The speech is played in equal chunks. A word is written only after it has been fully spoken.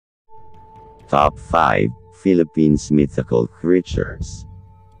Top 5 Philippines Mythical Creatures.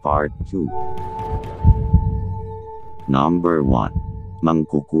 Part 2. Number 1.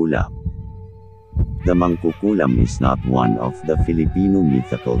 Mangkukulam. The mangkukulam is not one of the Filipino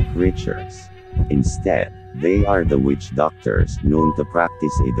mythical creatures. Instead, they are the witch doctors known to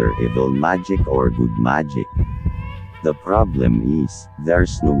practice either evil magic or good magic. The problem is,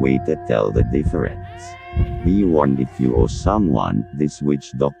 there's no way to tell the difference. Be warned, if you owe someone, this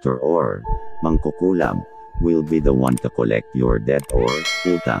witch doctor or mangkukulam will be the one to collect your debt or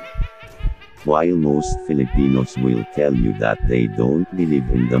utang. While most Filipinos will tell you that they don't believe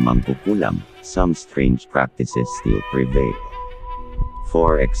in the mangkukulam, some strange practices still prevail.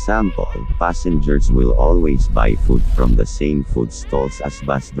 For example, passengers will always buy food from the same food stalls as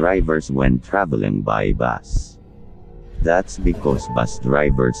bus drivers when traveling by bus. That's because bus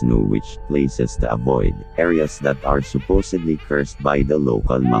drivers know which places to avoid, areas that are supposedly cursed by the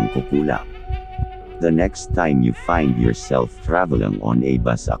local mangkukulam. The next time you find yourself traveling on a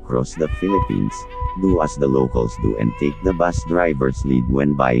bus across the Philippines, do as the locals do and take the bus driver's lead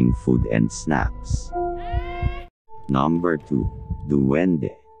when buying food and snacks. Number 2.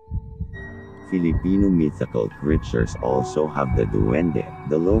 Duwende. Filipino mythical creatures also have the duwende,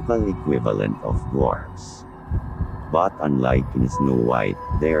 the local equivalent of dwarfs. But unlike in Snow White,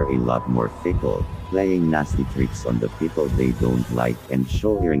 they're a lot more fickle, playing nasty tricks on the people they don't like and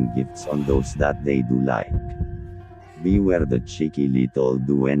showering gifts on those that they do like. Beware the cheeky little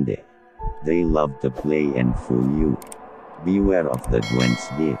duwende. They love to play and fool you. Beware of the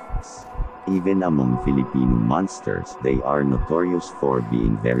duende's gifts. Even among Filipino monsters, they are notorious for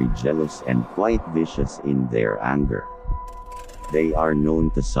being very jealous and quite vicious in their anger. They are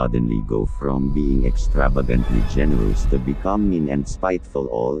known to suddenly go from being extravagantly generous to become mean and spiteful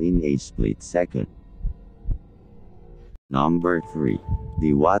all in a split second. Number 3.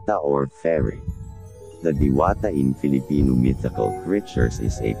 Diwata or Fairy. The Diwata in Filipino mythical creatures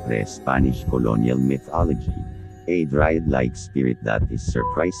is a pre-Spanish colonial mythology, a dryad-like spirit that is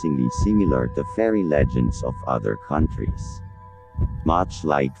surprisingly similar to fairy legends of other countries. Much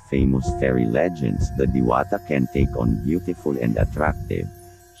like famous fairy legends, the Diwata can take on beautiful and attractive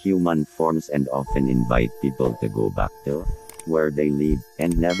human forms and often invite people to go back to where they live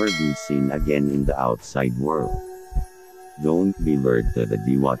and never be seen again in the outside world. Don't be lured to the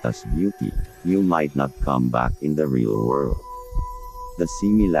Diwata's beauty, you might not come back in the real world. The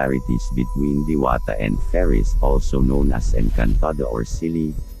similarities between Diwata and fairies, also known as encantado or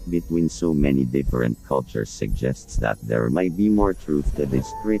silly, between so many different cultures suggests that there might be more truth to these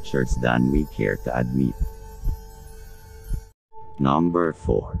creatures than we care to admit. Number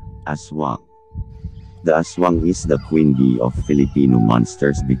 4. Aswang. The aswang is the queen bee of Filipino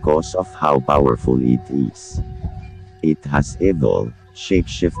monsters because of how powerful it is. It has evil,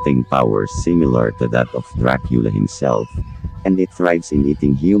 shape-shifting powers similar to that of Dracula himself, and it thrives in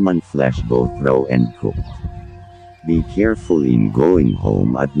eating human flesh both raw and cooked. Be careful in going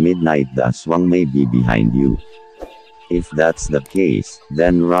home at midnight, the aswang may be behind you. If that's the case,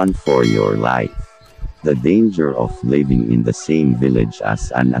 then run for your life. The danger of living in the same village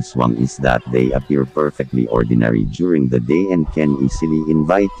as an aswang is that they appear perfectly ordinary during the day and can easily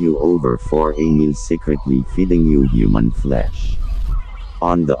invite you over for a meal, secretly feeding you human flesh.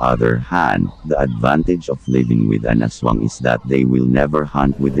 On the other hand, the advantage of living with an aswang is that they will never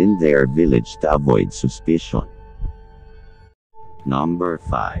hunt within their village to avoid suspicion. Number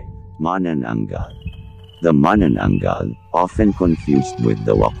 5. Manananggal. The manananggal, often confused with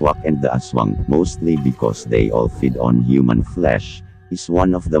the wakwak and the aswang, mostly because they all feed on human flesh, is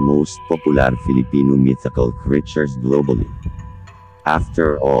one of the most popular Filipino mythical creatures globally.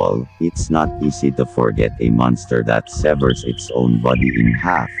 After all, it's not easy to forget a monster that severs its own body in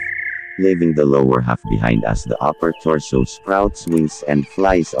half, leaving the lower half behind as the upper torso sprouts wings and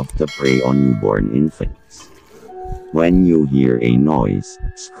flies off to prey on newborn infants. When you hear a noise,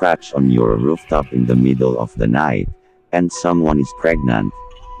 scratch on your rooftop in the middle of the night, and someone is pregnant,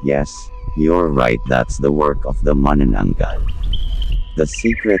 yes, you're right, that's the work of the manananggal. The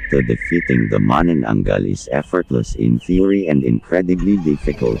secret to defeating the manananggal is effortless in theory and incredibly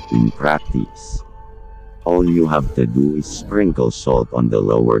difficult in practice. All you have to do is sprinkle salt on the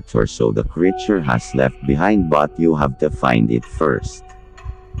lower torso the creature has left behind, but you have to find it first.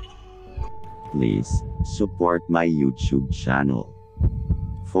 Please support my YouTube channel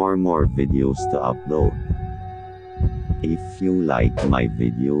for more videos to upload. If you like my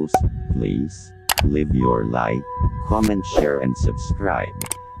videos, please leave your like, comment, share and subscribe,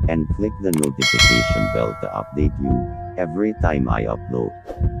 and click the notification bell to update you every time I upload.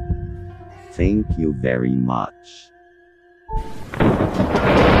 Thank you very much.